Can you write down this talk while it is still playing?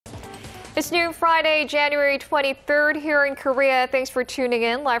It's noon Friday, January 23rd here in Korea. Thanks for tuning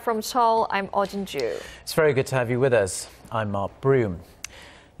in. Live from Seoul, I'm Ju. It's very good to have you with us. I'm Mark Broom.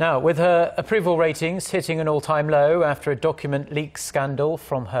 Now, with her approval ratings hitting an all-time low after a document leak scandal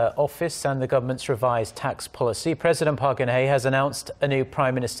from her office and the government's revised tax policy, President Park Geun-hye has announced a new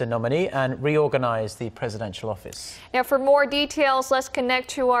Prime Minister nominee and reorganized the presidential office. Now, for more details, let's connect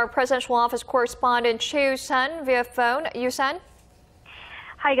to our presidential office correspondent Choi You-sun via phone. You-sun?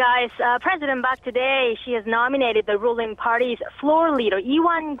 Hi guys, President Park today, she has nominated the ruling party's floor leader, Lee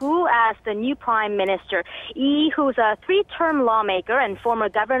Wan-koo, as the new prime minister. Lee, who's a three-term lawmaker and former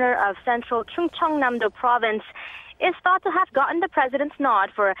governor of central Chungcheongnam-do province, is thought to have gotten the president's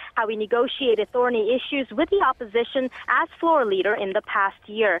nod for how he negotiated thorny issues with the opposition as floor leader in the past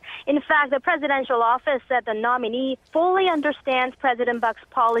year. In fact, the presidential office said the nominee fully understands President Park's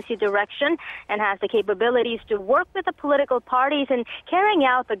policy direction and has the capabilities to work with the political parties in carrying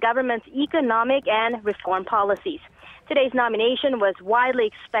out the government's economic and reform policies. Today's nomination was widely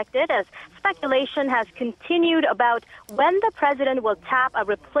expected as speculation has continued about when the president will tap a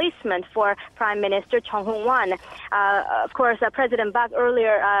replacement for Prime Minister Chung Hong-won. Of course, President Park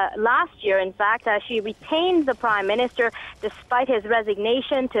earlier last year, in fact, she retained the prime minister despite his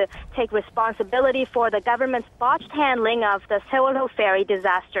resignation to take responsibility for the government's botched handling of the Seoul ferry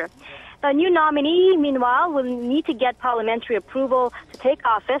disaster. The new nominee, meanwhile, will need to get parliamentary approval to take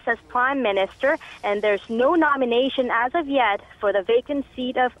office as prime minister, and there's no nomination as of yet for the vacant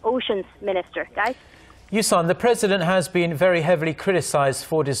seat of oceans minister. Guys? You-sun, the president has been very heavily criticized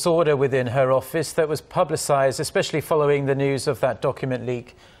for disorder within her office that was publicized, especially following the news of that document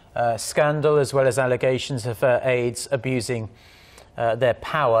leak scandal, as well as allegations of her aides abusing their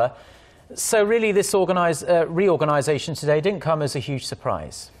power. So really, this reorganization today didn't come as a huge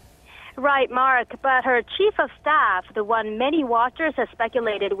surprise. Right, Mark, but her chief of staff, the one many watchers have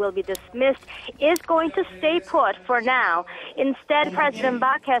speculated will be dismissed, is going to stay put for now. Instead, President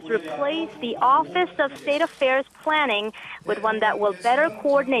Park has replaced the Office of State Affairs Planning with one that will better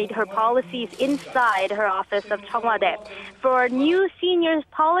coordinate her policies inside her office of Cheongwade. For new senior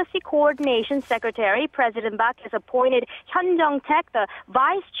policy coordination secretary, President Park has appointed Hyun Jung-taek, the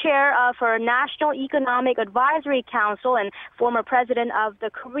vice chair of her National Economic Advisory Council and former president of the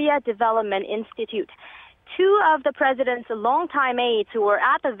Korea Development Institute. Two of the president's longtime aides who were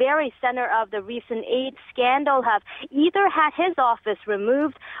at the very center of the recent aid scandal have either had his office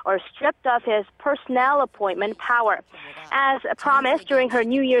removed or stripped of his personnel appointment power. As promised during her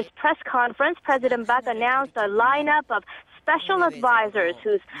New Year's press conference, President Park announced a lineup of special advisors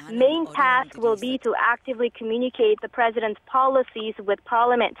whose main task will be to actively communicate the president's policies with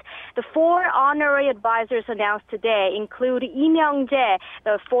Parliament. The four honorary advisors announced today include Lee Myung-jae,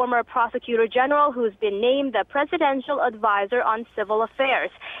 the former prosecutor general who's been named the presidential advisor on civil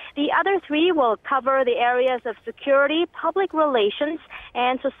affairs. The other three will cover the areas of security, public relations,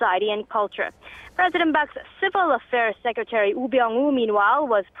 and society and culture. President Park's Civil Affairs Secretary Woo Byung-woo, meanwhile,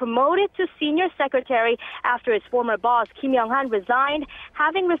 was promoted to senior secretary after his former boss Kim Yong-han resigned,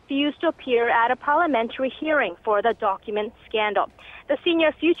 having refused to appear at a parliamentary hearing for the document scandal. The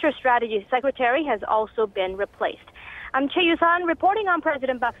senior future strategy secretary has also been replaced. I'm Choi You-sun reporting on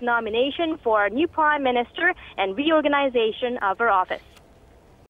President Park's nomination for new prime minister and reorganization of her office.